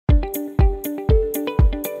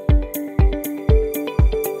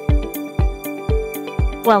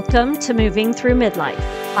Welcome to Moving Through Midlife.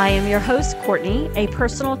 I am your host, Courtney, a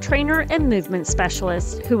personal trainer and movement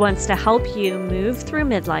specialist who wants to help you move through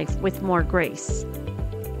midlife with more grace.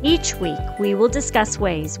 Each week, we will discuss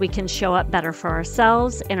ways we can show up better for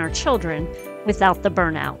ourselves and our children without the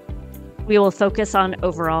burnout. We will focus on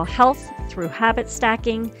overall health through habit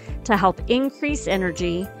stacking to help increase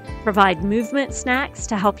energy, provide movement snacks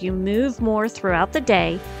to help you move more throughout the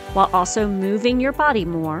day while also moving your body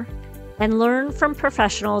more, and learn from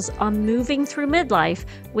professionals on moving through midlife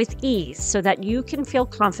with ease so that you can feel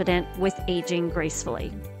confident with aging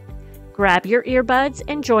gracefully. Grab your earbuds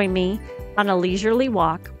and join me on a leisurely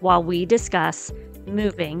walk while we discuss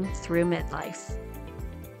moving through midlife.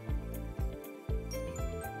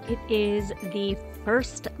 It is the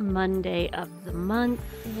first Monday of the month,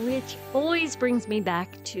 which always brings me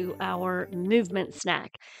back to our movement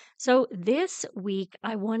snack. So this week,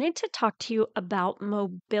 I wanted to talk to you about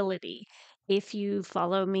mobility. If you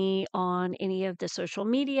follow me on any of the social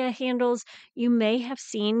media handles, you may have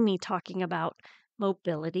seen me talking about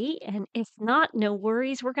mobility. And if not, no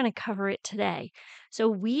worries, we're going to cover it today. So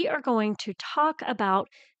we are going to talk about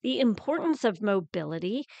the importance of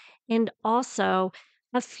mobility and also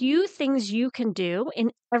a few things you can do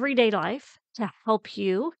in everyday life to help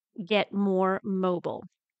you get more mobile.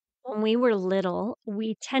 When we were little,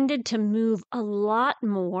 we tended to move a lot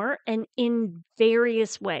more and in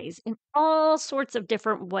various ways, in all sorts of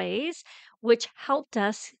different ways, which helped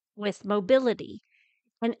us with mobility.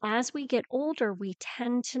 And as we get older, we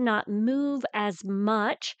tend to not move as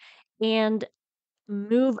much and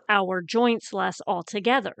move our joints less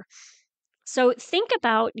altogether. So think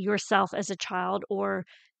about yourself as a child or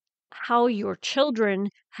how your children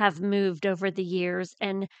have moved over the years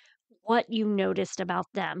and what you noticed about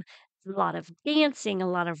them. A lot of dancing, a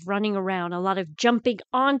lot of running around, a lot of jumping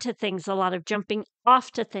onto things, a lot of jumping off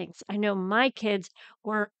to things. I know my kids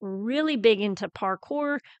were really big into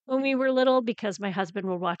parkour when we were little because my husband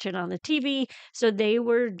would watch it on the TV. So they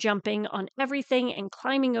were jumping on everything and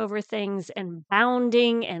climbing over things and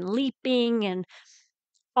bounding and leaping and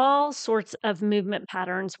all sorts of movement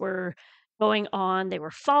patterns were going on. They were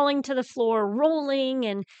falling to the floor, rolling,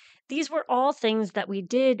 and these were all things that we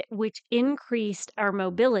did, which increased our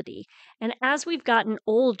mobility. And as we've gotten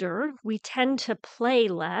older, we tend to play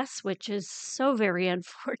less, which is so very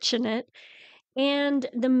unfortunate. And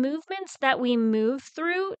the movements that we move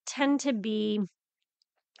through tend to be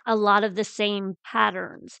a lot of the same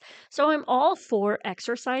patterns. So I'm all for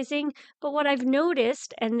exercising, but what I've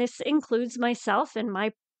noticed, and this includes myself and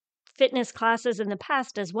my fitness classes in the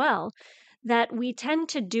past as well, that we tend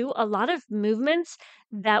to do a lot of movements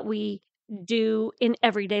that we do in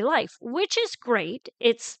everyday life, which is great.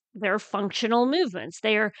 They're functional movements.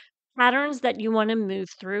 They're patterns that you want to move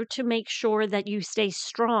through to make sure that you stay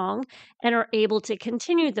strong and are able to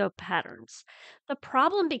continue those patterns. The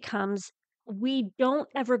problem becomes we don't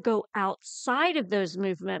ever go outside of those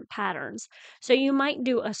movement patterns. So you might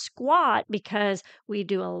do a squat because we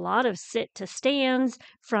do a lot of sit to stands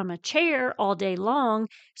from a chair all day long.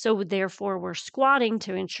 So therefore, we're squatting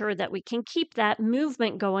to ensure that we can keep that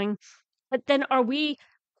movement going. But then are we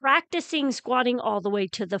practicing squatting all the way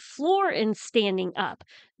to the floor and standing up?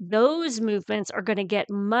 Those movements are going to get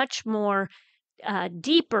much more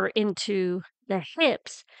deeper into the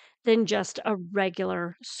hips than just a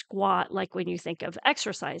regular squat, like when you think of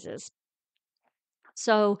exercises.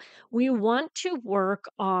 So we want to work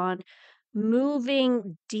on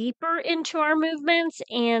moving deeper into our movements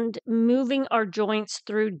and moving our joints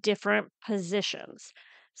through different positions.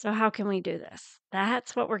 So, how can we do this?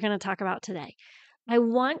 That's what we're going to talk about today. I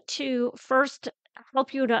want to first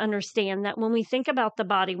help you to understand that when we think about the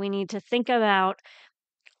body, we need to think about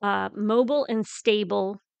mobile and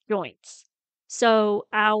stable joints. So,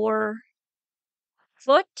 our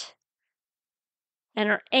foot and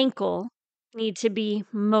our ankle need to be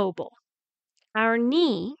mobile. Our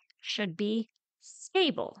knee should be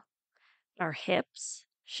stable. Our hips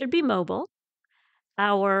should be mobile.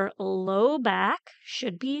 Our low back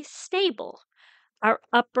should be stable. Our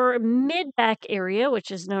upper mid back area,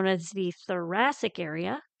 which is known as the thoracic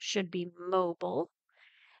area, should be mobile.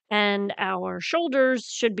 And our shoulders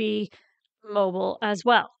should be mobile as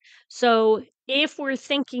well. So, if we're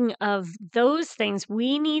thinking of those things,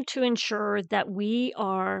 we need to ensure that we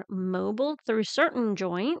are mobile through certain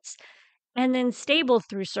joints and then stable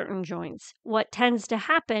through certain joints. What tends to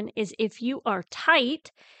happen is if you are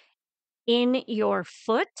tight in your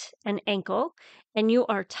foot and ankle and you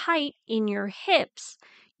are tight in your hips,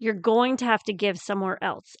 you're going to have to give somewhere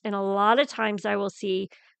else. And a lot of times I will see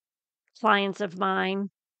clients of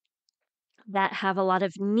mine that have a lot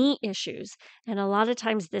of knee issues. And a lot of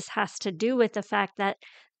times this has to do with the fact that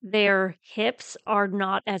their hips are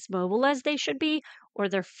not as mobile as they should be, or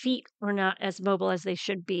their feet are not as mobile as they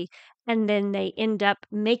should be. And then they end up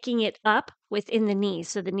making it up within the knee.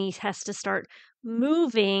 So the knee has to start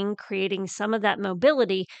moving, creating some of that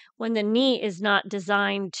mobility when the knee is not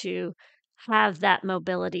designed to have that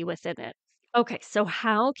mobility within it. Okay, so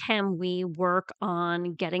how can we work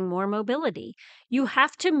on getting more mobility? You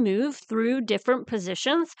have to move through different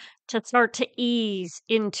positions to start to ease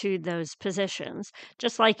into those positions.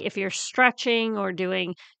 Just like if you're stretching or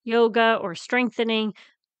doing yoga or strengthening,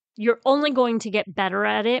 you're only going to get better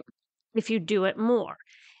at it if you do it more.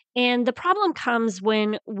 And the problem comes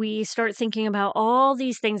when we start thinking about all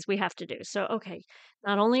these things we have to do. So, okay,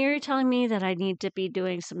 not only are you telling me that I need to be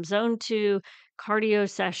doing some zone two cardio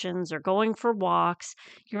sessions or going for walks,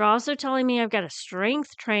 you're also telling me I've got to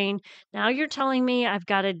strength train. Now you're telling me I've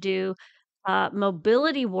got to do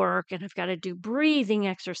mobility work and I've got to do breathing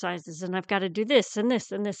exercises and I've got to do this and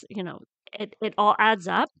this and this. It all adds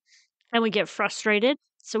up and we get frustrated.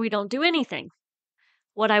 So we don't do anything.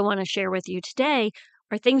 What I want to share with you today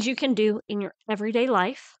are things you can do in your everyday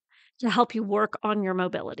life to help you work on your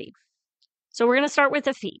mobility. So, we're going to start with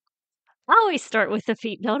the feet. I always start with the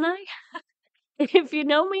feet, don't I? If you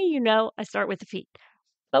know me, you know I start with the feet.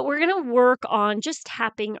 But we're going to work on just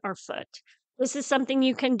tapping our foot. This is something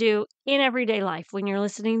you can do in everyday life. When you're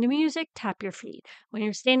listening to music, tap your feet. When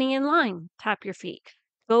you're standing in line, tap your feet.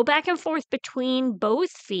 Go back and forth between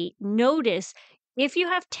both feet. Notice if you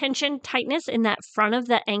have tension, tightness in that front of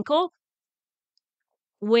the ankle,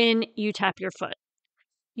 when you tap your foot.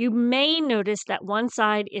 You may notice that one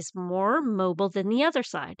side is more mobile than the other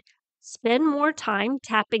side. Spend more time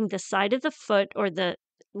tapping the side of the foot or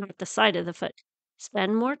not the side of the foot.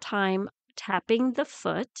 Spend more time tapping the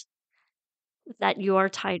foot that you are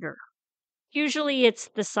tighter. Usually it's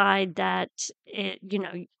the side that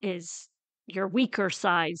is your weaker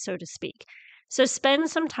side, so to speak. So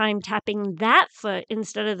spend some time tapping that foot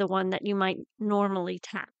instead of the one that you might normally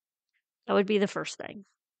tap. That would be the first thing.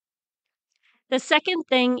 The second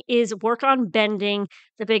thing is work on bending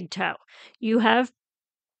the big toe. You have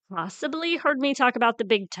possibly heard me talk about the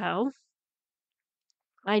big toe.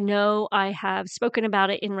 I know I have spoken about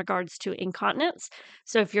it in regards to incontinence.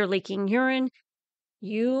 So if you're leaking urine,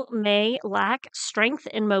 you may lack strength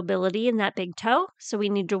and mobility in that big toe. So we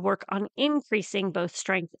need to work on increasing both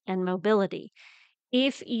strength and mobility.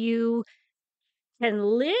 If you can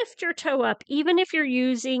lift your toe up, even if you're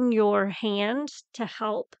using your hand to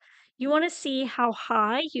help. You want to see how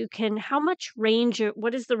high you can, how much range,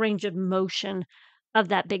 what is the range of motion of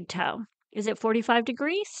that big toe? Is it 45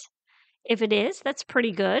 degrees? If it is, that's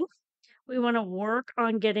pretty good. We want to work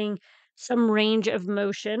on getting some range of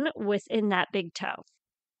motion within that big toe.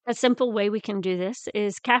 A simple way we can do this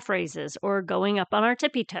is calf raises or going up on our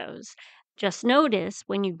tippy toes. Just notice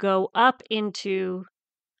when you go up into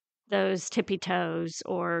those tippy toes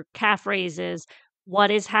or calf raises,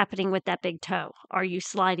 what is happening with that big toe? Are you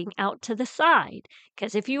sliding out to the side?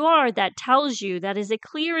 Because if you are, that tells you that is a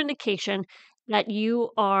clear indication that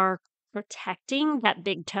you are protecting that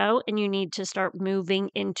big toe and you need to start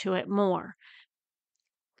moving into it more.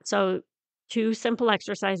 So, two simple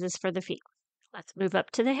exercises for the feet. Let's move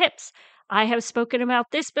up to the hips. I have spoken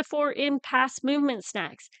about this before in past movement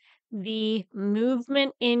snacks. The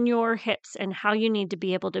movement in your hips and how you need to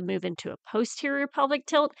be able to move into a posterior pelvic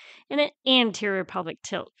tilt and an anterior pelvic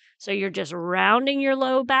tilt. So you're just rounding your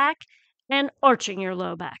low back and arching your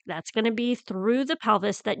low back. That's going to be through the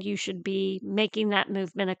pelvis that you should be making that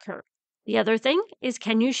movement occur. The other thing is,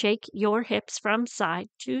 can you shake your hips from side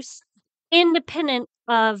to side, independent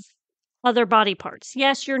of other body parts?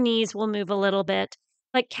 Yes, your knees will move a little bit,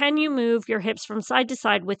 but can you move your hips from side to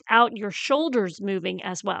side without your shoulders moving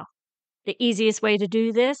as well? The easiest way to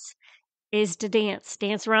do this is to dance.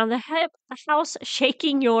 Dance around the house,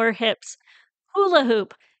 shaking your hips. Hula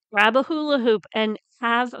hoop. Grab a hula hoop and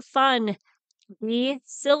have fun. Be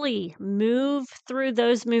silly. Move through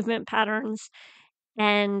those movement patterns.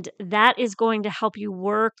 And that is going to help you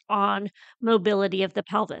work on mobility of the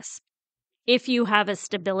pelvis. If you have a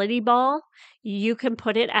stability ball, you can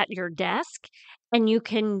put it at your desk and you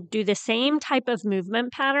can do the same type of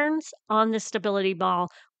movement patterns on the stability ball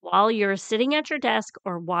while you're sitting at your desk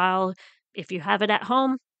or if you have it at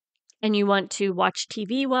home and you want to watch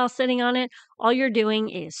TV while sitting on it, all you're doing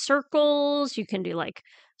is circles. You can do like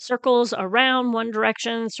circles around one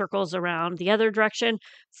direction, circles around the other direction,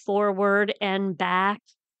 forward and back,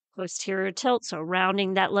 posterior tilt. So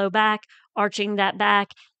rounding that low back, arching that back.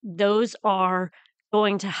 Those are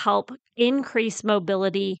going to help increase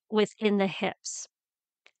mobility within the hips.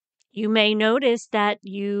 You may notice that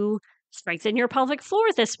you strengthen your pelvic floor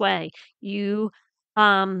this way. You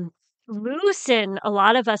loosen. A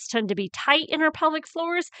lot of us tend to be tight in our pelvic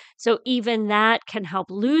floors. So even that can help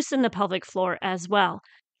loosen the pelvic floor as well.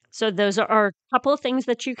 So those are a couple of things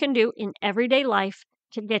that you can do in everyday life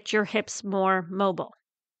to get your hips more mobile.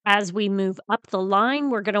 As we move up the line,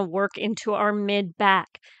 we're going to work into our mid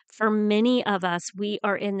back. For many of us, we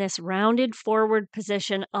are in this rounded forward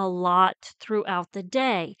position a lot throughout the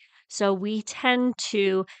day. So we tend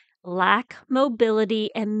to lack mobility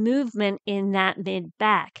and movement in that mid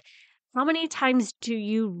back. How many times do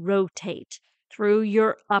you rotate through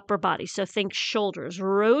your upper body? So think shoulders,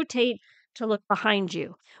 rotate to look behind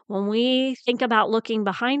you. When we think about looking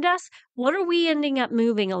behind us, what are we ending up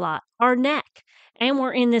moving a lot? Our neck. And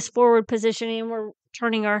we're in this forward position and we're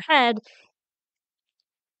turning our head.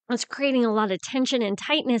 It's creating a lot of tension and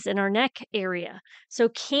tightness in our neck area. So,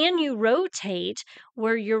 can you rotate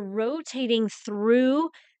where you're rotating through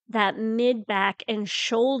that mid back and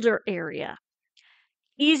shoulder area?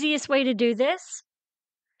 Easiest way to do this?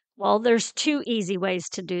 Well, there's two easy ways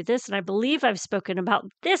to do this. And I believe I've spoken about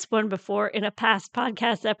this one before in a past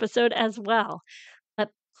podcast episode as well. But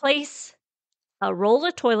place a roll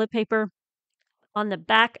of toilet paper on the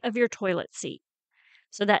back of your toilet seat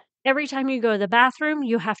so that every time you go to the bathroom,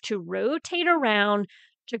 you have to rotate around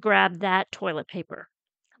to grab that toilet paper.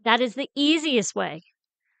 That is the easiest way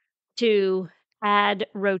to add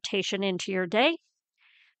rotation into your day.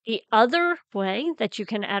 The other way that you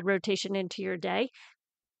can add rotation into your day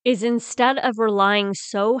is instead of relying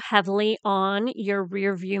so heavily on your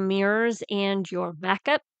rear view mirrors and your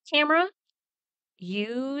backup camera,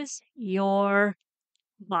 use your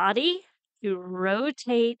body to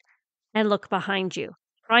rotate and look behind you.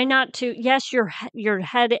 Try not to, yes, your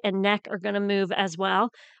head and neck are going to move as well,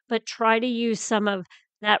 but try to use some of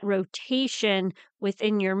that rotation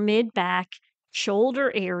within your mid back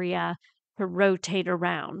shoulder area to rotate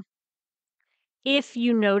around. If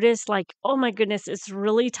you notice, like, oh my goodness, it's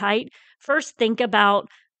really tight, first think about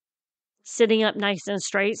sitting up nice and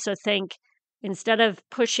straight. So think instead of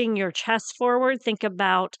pushing your chest forward, think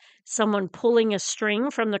about someone pulling a string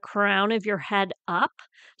from the crown of your head up.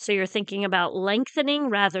 So you're thinking about lengthening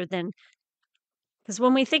rather than, because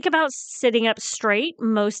when we think about sitting up straight,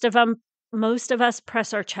 most of us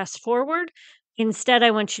press our chest forward. Instead, I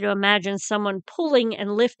want you to imagine someone pulling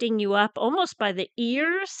and lifting you up almost by the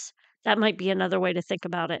ears. That might be another way to think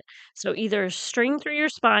about it. So either a string through your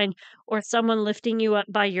spine or someone lifting you up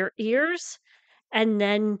by your ears, and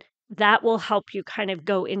then that will help you kind of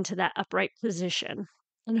go into that upright position.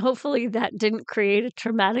 And hopefully that didn't create a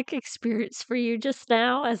traumatic experience for you just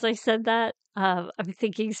now as I said that. I'm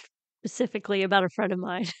thinking specifically about a friend of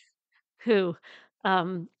mine who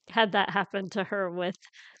had that happen to her with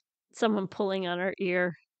someone pulling on her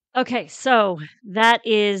ear. Okay, so that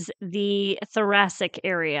is the thoracic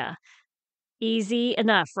area. Easy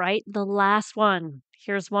enough, right? The last one.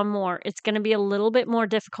 Here's one more. It's going to be a little bit more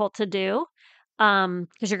difficult to do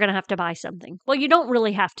because you're going to have to buy something. Well, you don't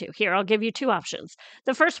really have to. Here, I'll give you two options.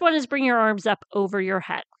 The first one is bring your arms up over your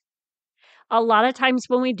head. A lot of times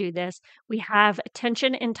when we do this, we have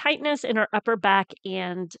tension and tightness in our upper back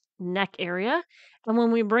and neck area. And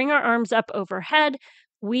when we bring our arms up overhead,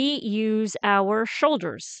 we use our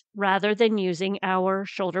shoulders rather than using our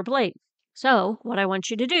shoulder blade. So, what I want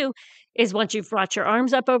you to do is once you've brought your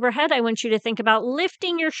arms up overhead, I want you to think about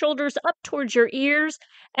lifting your shoulders up towards your ears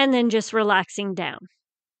and then just relaxing down.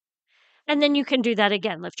 And then you can do that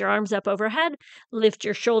again. Lift your arms up overhead, lift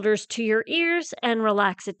your shoulders to your ears, and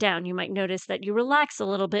relax it down. You might notice that you relax a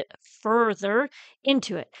little bit further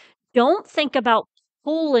into it. Don't think about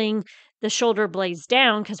pulling the shoulder blades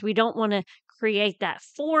down because we don't want to create that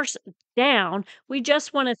force down. We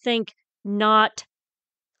just want to think not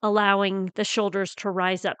allowing the shoulders to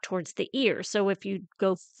rise up towards the ear. So if you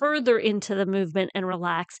go further into the movement and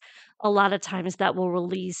relax, a lot of times that will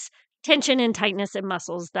release tension and tightness in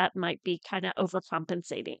muscles that might be kind of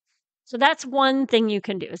overcompensating. So that's one thing you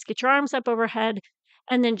can do is get your arms up overhead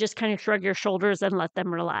and then just kind of shrug your shoulders and let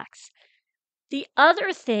them relax. The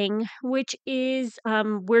other thing, which is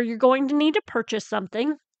where you're going to need to purchase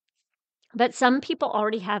something, but some people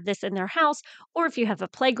already have this in their house, or if you have a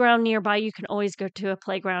playground nearby, you can always go to a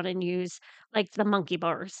playground and use like the monkey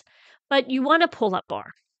bars. But you want a pull-up bar.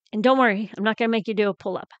 And don't worry, I'm not going to make you do a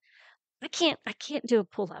pull-up. I can't do a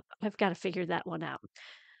pull-up. I've got to figure that one out.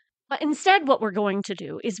 But instead what we're going to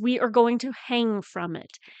do is we are going to hang from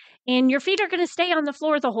it. And your feet are going to stay on the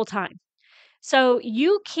floor the whole time. So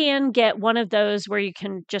you can get one of those where you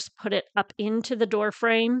can just put it up into the door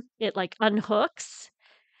frame. It like unhooks.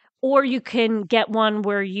 Or you can get one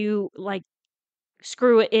where you like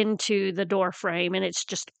screw it into the door frame and it's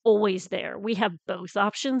just always there. We have both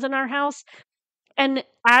options in our house. And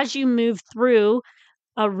as you move through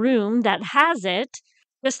a room that has it,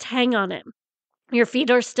 just hang on it. Your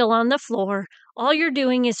feet are still on the floor. All you're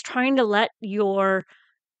doing is trying to let your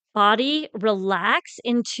body relax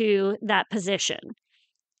into that position,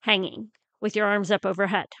 hanging with your arms up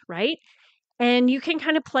overhead, right? And you can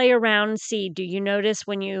kind of play around and see, do you notice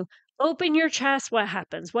when you open your chest, what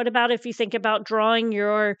happens? What about if you think about drawing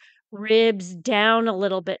your ribs down a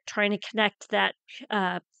little bit, trying to connect that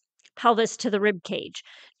uh, pelvis to the rib cage?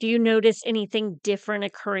 Do you notice anything different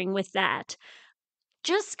occurring with that?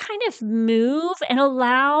 Just kind of move and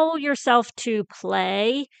allow yourself to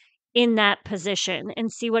play in that position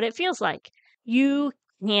and see what it feels like. You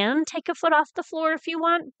can take a foot off the floor if you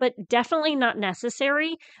want, but definitely not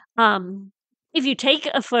necessary. Um, if you take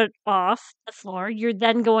a foot off the floor, you're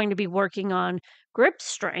then going to be working on grip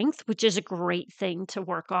strength, which is a great thing to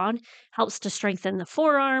work on. Helps to strengthen the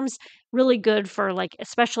forearms. Really good for, like,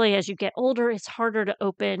 especially as you get older, it's harder to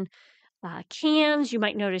open cans. You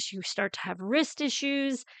might notice you start to have wrist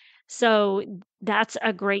issues. So that's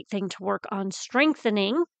a great thing to work on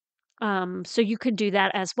strengthening. So you could do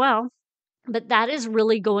that as well. But that is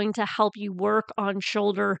really going to help you work on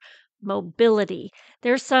shoulder mobility.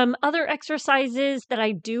 There's some other exercises that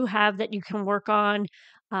I do have that you can work on,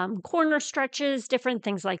 corner stretches, different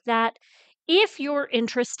things like that. If you're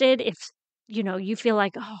interested, if you feel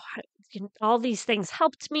like, oh, all these things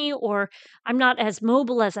helped me, or I'm not as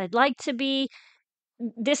mobile as I'd like to be,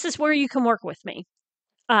 this is where you can work with me.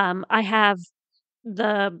 I have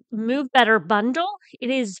the Move Better bundle. It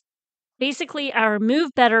is basically our Move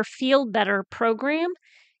Better, Feel Better program,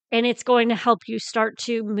 and it's going to help you start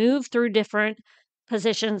to move through different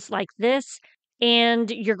positions like this.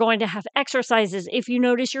 And you're going to have exercises. If you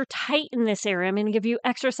notice you're tight in this area, I'm going to give you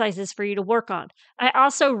exercises for you to work on. I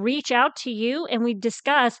also reach out to you and we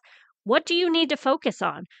discuss, what do you need to focus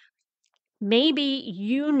on? Maybe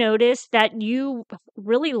you noticed that you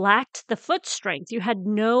really lacked the foot strength. You had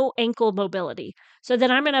no ankle mobility. So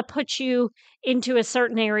then I'm going to put you into a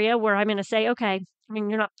certain area where I'm going to say, okay, I mean,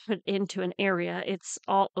 you're not put into an area, it's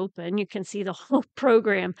all open. You can see the whole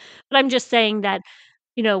program. But I'm just saying that,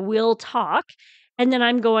 we'll talk. And then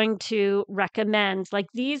I'm going to recommend, like,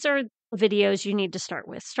 these are videos you need to start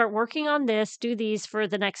with. Start working on this, do these for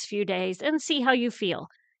the next few days and see how you feel.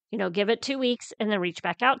 Give it 2 weeks and then reach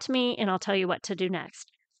back out to me and I'll tell you what to do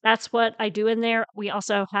next. That's what I do in there. We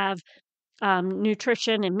also have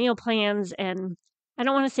nutrition and meal plans, and I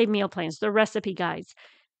don't want to say meal plans, they're recipe guides,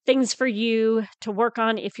 things for you to work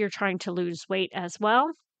on if you're trying to lose weight as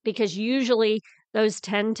well, because usually those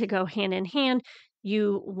tend to go hand in hand.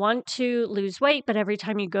 You want to lose weight, but every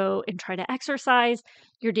time you go and try to exercise,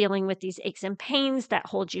 you're dealing with these aches and pains that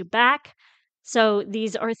hold you back. So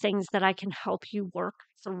these are things that I can help you work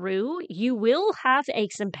through. You will have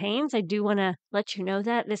aches and pains. I do want to let you know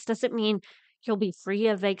that. This doesn't mean you'll be free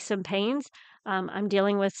of aches and pains. I'm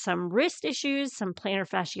dealing with some wrist issues, some plantar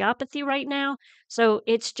fasciopathy right now. So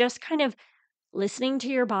it's just kind of listening to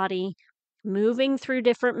your body, moving through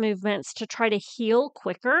different movements to try to heal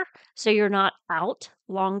quicker so you're not out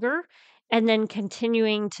longer, and then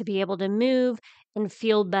continuing to be able to move and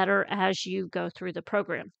feel better as you go through the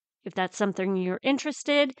program. If that's something you're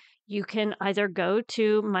interested, you can either go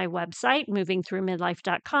to my website,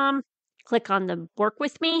 movingthroughmidlife.com, click on the work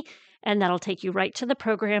with me, and that'll take you right to the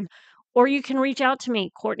program. Or you can reach out to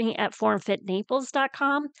me, Courtney at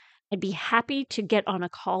formfitnaples.com. I'd be happy to get on a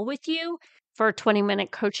call with you for a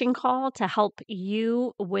 20-minute coaching call to help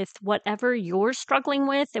you with whatever you're struggling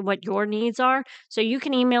with and what your needs are. So you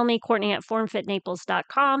can email me, Courtney at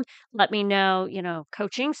formfitnaples.com. Let me know,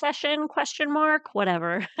 coaching session, ?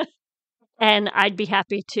 Whatever. And I'd be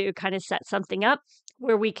happy to kind of set something up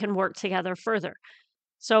where we can work together further.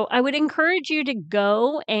 So I would encourage you to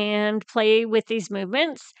go and play with these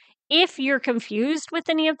movements. If you're confused with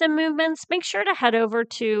any of the movements, make sure to head over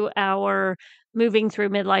to our Moving Through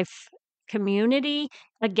Midlife community.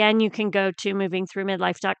 Again, you can go to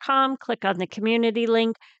movingthroughmidlife.com, click on the community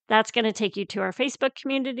link. That's going to take you to our Facebook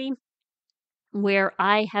community where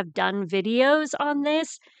I have done videos on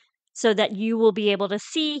this so that you will be able to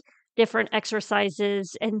see different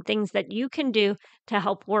exercises and things that you can do to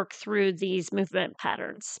help work through these movement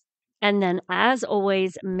patterns. And then, as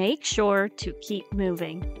always, make sure to keep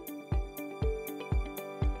moving.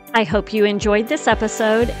 I hope you enjoyed this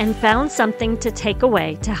episode and found something to take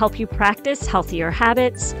away to help you practice healthier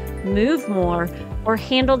habits, move more, or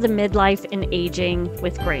handle the midlife and aging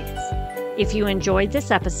with grace. If you enjoyed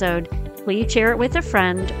this episode, please share it with a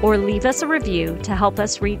friend or leave us a review to help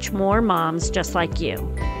us reach more moms just like you.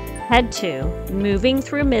 Head to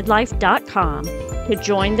movingthroughmidlife.com to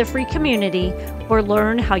join the free community or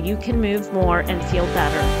learn how you can move more and feel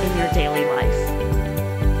better in your daily life.